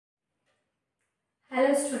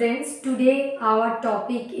Hello students, today our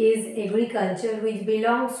topic is agriculture which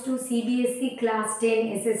belongs to CBSE class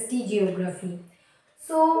 10 SST geography.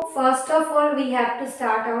 So first of all we have to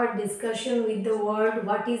start our discussion with the word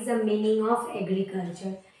what is the meaning of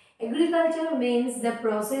agriculture. Agriculture means the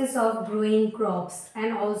process of growing crops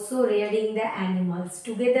and also rearing the animals.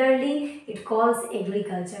 Togetherly it calls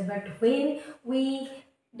agriculture, but when we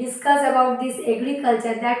discuss about this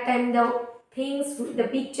agriculture, that time the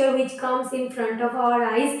picture which comes in front of our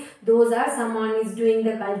eyes, those are someone is doing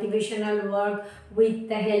the cultivational work with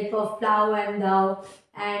the help of plow and the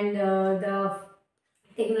the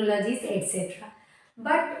technologies, etc.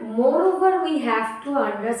 But moreover, we have to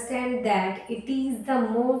understand that it is the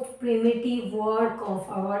most primitive work of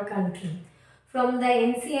our country. From the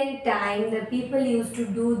ancient time, the people used to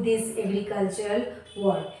do this agricultural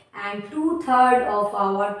work, and two-thirds of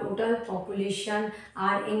our total population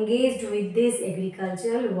are engaged with this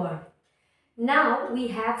agricultural work. Now we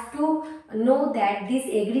have to know that this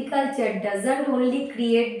agriculture doesn't only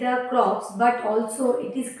create the crops, but also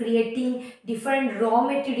it is creating different raw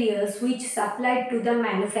materials which supply to the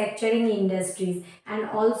manufacturing industries and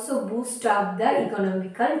also boost up the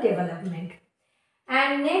economical development.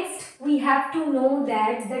 And next we have to know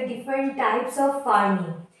that the different types of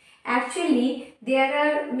farming. Actually there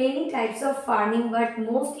are many types of farming, but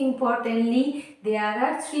most importantly there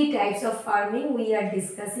are three types of farming we are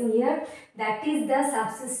discussing here. That is the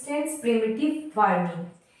subsistence primitive farming.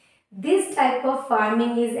 This type of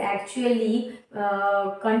farming is actually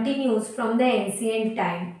continues from the ancient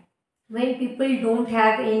time, when people don't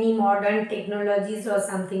have any modern technologies or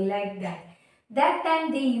something like that. That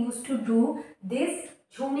time they used to do this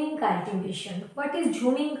zooming cultivation. What is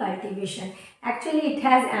zooming cultivation? Actually it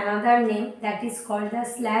has another name, that is called the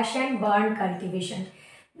slash and burn cultivation.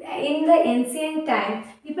 In the ancient time,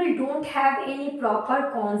 people don't have any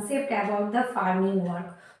proper concept about the farming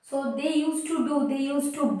work. So they used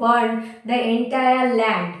to burn the entire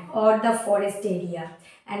land or the forest area.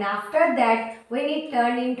 And after that, when it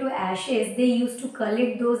turned into ashes, they used to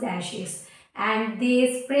collect those ashes and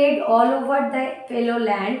they spread all over the fallow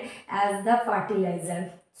land as the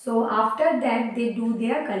fertilizer. So after that, they do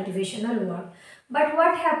their cultivational work. But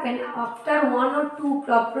what happened after one or two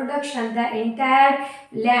crop production, the entire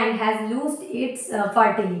land has lost its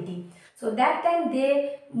fertility. So that time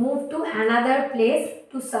they moved to another place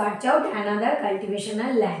to search out another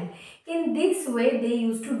cultivational land. In this way they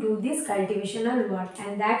used to do this cultivational work,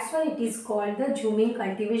 and that's why it is called the zooming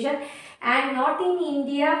cultivation. And not in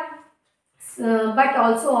India but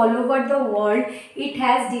also all over the world it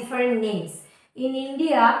has different names. In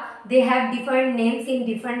India they have different names in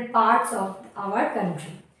different parts of our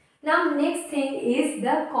country. Now next thing is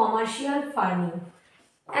the commercial farming.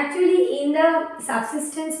 Actually in the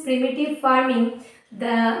subsistence primitive farming,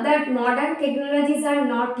 that modern technologies are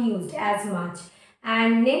not used as much.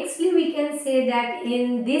 And nextly we can say that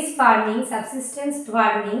in this farming, subsistence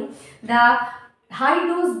farming, the high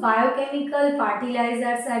dose biochemical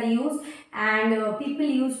fertilizers are used, and people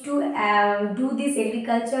used to do this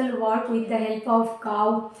agricultural work with the help of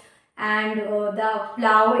cow and the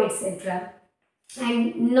plow, etc.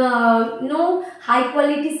 And no high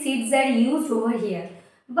quality seeds are used over here.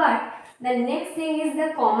 But the next thing is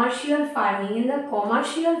the commercial farming. In the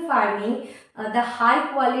commercial farming, the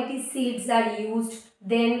high quality seeds are used,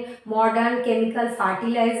 then modern chemical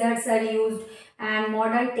fertilizers are used, and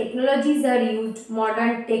modern technologies are used,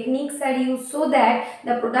 modern techniques are used, so that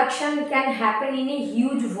the production can happen in a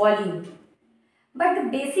huge volume. But the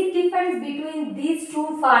basic difference between these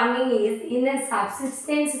two farming is, in a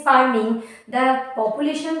subsistence farming, the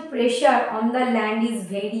population pressure on the land is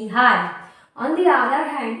very high. On the other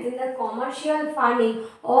hand, in the commercial farming,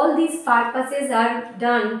 all these purposes are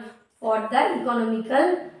done for the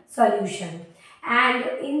economical solution. And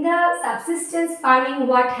in the subsistence farming,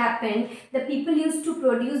 what happened? The people used to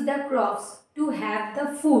produce the crops to have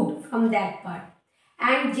the food from that part.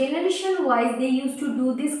 And generation wise, they used to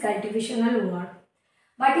do this cultivational work.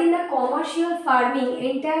 But in the commercial farming,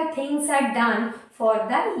 entire things are done for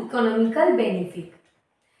the economical benefit.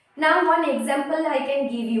 Now one example I can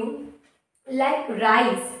give you, like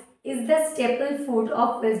rice is the staple food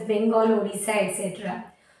of West Bengal, Odisha, etc.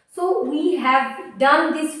 So we have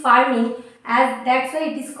done this farming, as that's why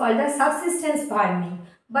it is called the subsistence farming.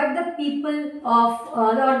 But the people of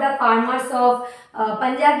or the farmers of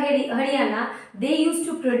Punjab, Haryana, they used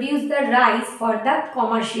to produce the rice for the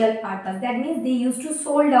commercial purpose. That means they used to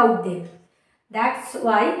sold out them. That's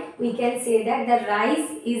why we can say that the rice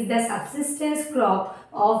is the subsistence crop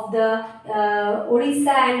of the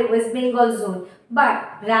Odisha and West Bengal zone.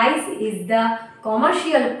 But rice is the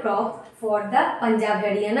commercial crop for the Punjab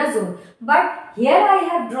Haryana zone. But here I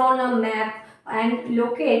have drawn a map and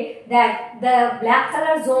locate that the black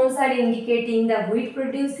color zones are indicating the wheat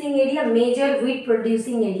producing area, major wheat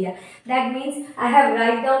producing area. That means I have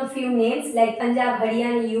write down few names like Punjab,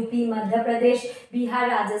 Haryana, UP, Madhya Pradesh, Bihar,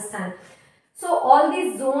 Rajasthan. So all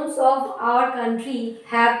these zones of our country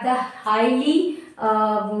have the highly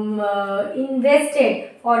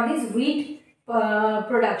invested for this wheat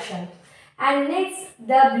production. And next,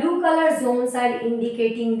 the blue color zones are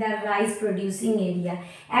indicating the rice producing area.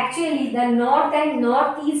 Actually, the north and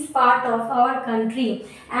northeast part of our country,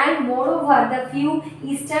 and moreover the few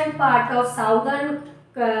eastern part of southern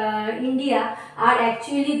India are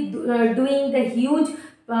actually doing the huge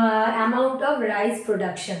amount of rice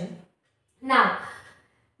production. Now,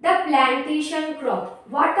 the plantation crop.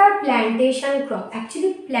 What are plantation crop?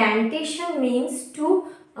 Actually, plantation means to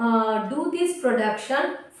do this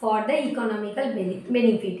production for the economical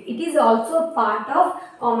benefit. It is also part of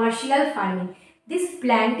commercial farming. This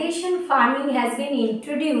plantation farming has been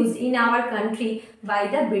introduced in our country by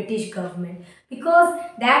the British government, because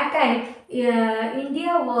that time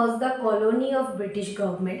India was the colony of British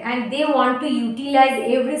government and they want to utilize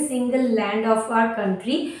every single land of our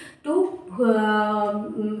country to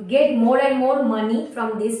get more and more money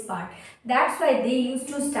from this part. That's why they used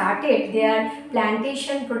to started their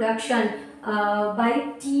plantation production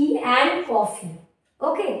by tea and coffee.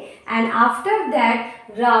 Okay, and after that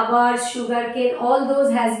rubber, sugarcane, all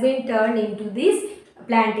those has been turned into this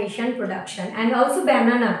plantation production, and also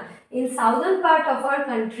banana. In southern part of our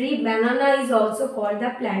country, banana is also called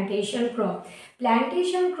the plantation crop.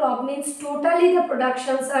 Plantation crop means totally the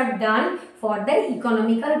productions are done for the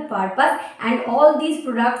economical purpose and all these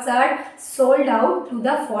products are sold out to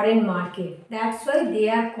the foreign market. That's why they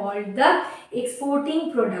are called the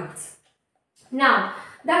exporting products. Now,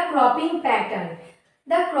 the cropping pattern.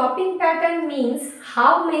 The cropping pattern means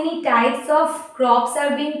how many types of crops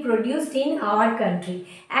are being produced in our country.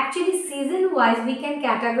 Actually, season wise we can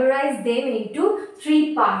categorize them into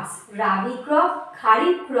three parts: Rabi crop,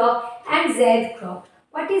 Kharif crop and Zaid crop.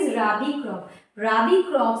 What is Rabi crop? Rabi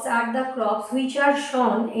crops are the crops which are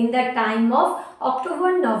sown in the time of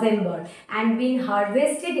October-November and been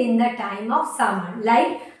harvested in the time of summer,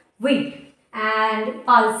 like wheat and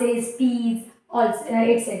pulses, peas, also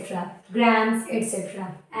etc., grams,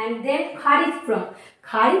 etc. And then Kharif crop.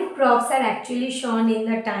 Kharif crops are actually shown in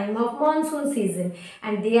the time of monsoon season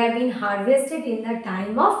and they are being harvested in the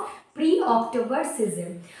time of pre-October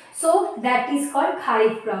season. So that is called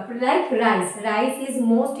Kharif crop. Like rice. Rice is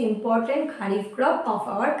most important Kharif crop of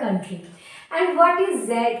our country. And what is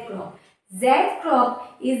Zaid crop? Zaid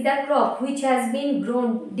crop is the crop which has been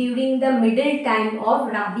grown during the middle time of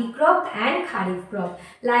Rabi crop and Kharif crop,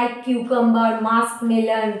 like cucumber, musk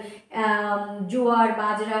melon, jowar,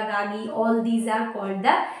 bajra, ragi, all these are called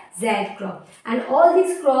the Zaid crop. And all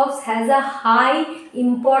these crops has a high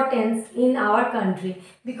importance in our country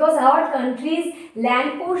because our country's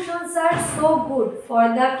land portions are so good for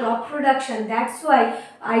the crop production. That's why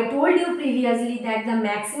I told you previously that the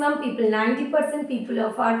maximum people, 90% people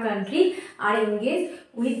of our country are engaged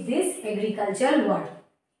with this agricultural work.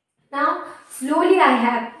 Now, slowly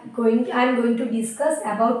I am going to discuss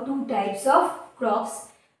about two types of crops.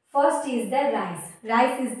 First is the rice.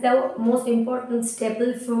 Rice is the most important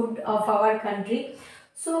staple food of our country.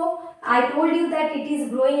 So, I told you that it is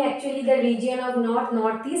growing actually the region of north,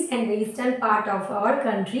 northeast and the eastern part of our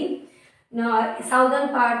country. Now, southern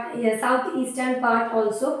part, southeastern part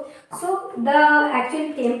also. So, the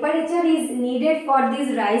actual temperature is needed for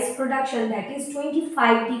this rice production, that is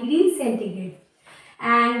 25 degrees centigrade.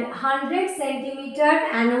 And 100 centimeter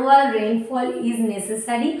annual rainfall is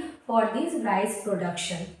necessary for this rice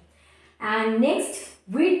production. And next,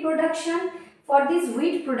 wheat production. For this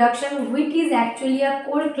wheat production, wheat is actually a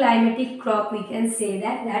cold climatic crop, we can say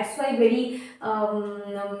that. That's why very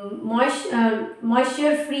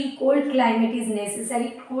moisture free cold climate is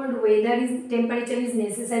necessary, cold weather is, temperature is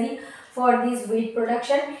necessary for this wheat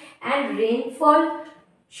production, and rainfall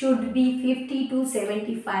should be 50 to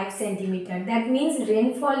 75 centimeter. That means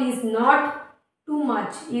rainfall is not too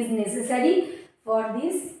much is necessary for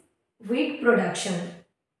this wheat production.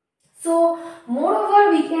 So, moreover,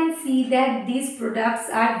 we can see that these products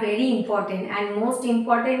are very important, and most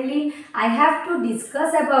importantly, I have to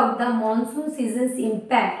discuss about the monsoon season's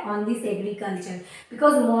impact on this agriculture,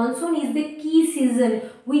 because monsoon is the key season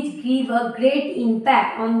which give a great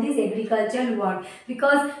impact on this agricultural work.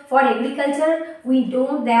 Because for agriculture, we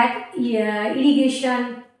know that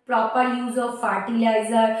irrigation proper use of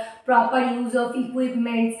fertilizer, proper use of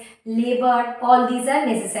equipments, labor, all these are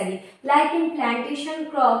necessary. Like in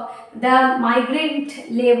plantation crop, the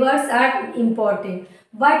migrant labors are important.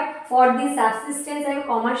 But for the subsistence and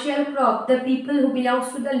commercial crop, the people who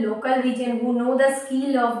belongs to the local region, who know the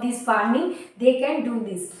skill of this farming, they can do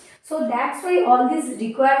this. So that's why all these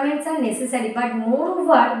requirements are necessary. But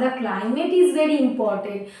moreover, the climate is very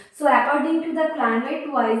important. So according to the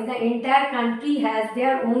climate wise, the entire country has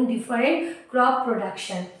their own different crop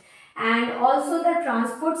production. And also the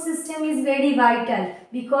transport system is very vital,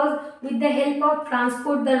 because with the help of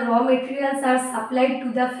transport, the raw materials are supplied to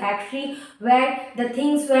the factory where the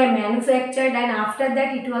things were manufactured, and after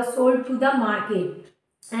that it was sold to the market.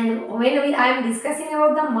 And when I am discussing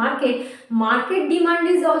about the market demand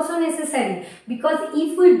is also necessary, because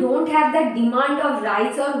if we don't have the demand of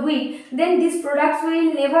rice or wheat, then these products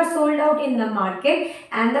will never sold out in the market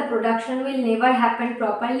and the production will never happen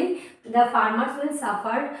properly. The farmers will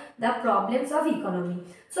suffer the problems of economy.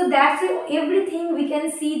 So that's everything we can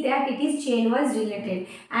see that it is chain wise related.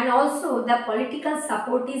 And also the political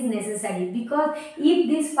support is necessary, because if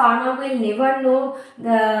this farmer will never know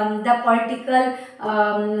the political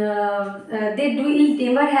they will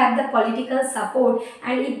never have the political support,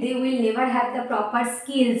 and if they will never have the proper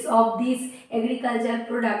skills of this agricultural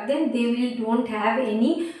product, then they will don't have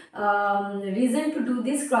any reason to do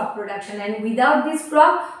this crop production, and without this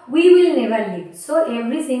crop we will never live. So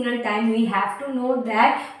every single time we have to know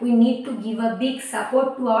that we need to give a big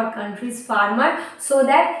support to our country's farmer, so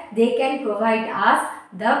that they can provide us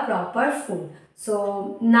the proper food.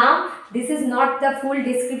 So now this is not the full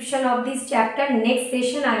description of this chapter. Next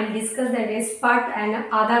session I will discuss the rest part and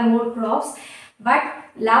other more crops. But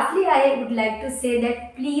lastly, I would like to say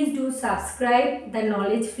that please do subscribe the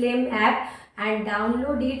Knowledge Flame app and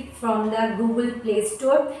download it from the Google Play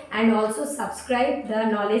Store, and also subscribe the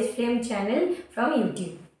Knowledge Flame channel from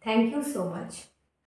YouTube. Thank you so much.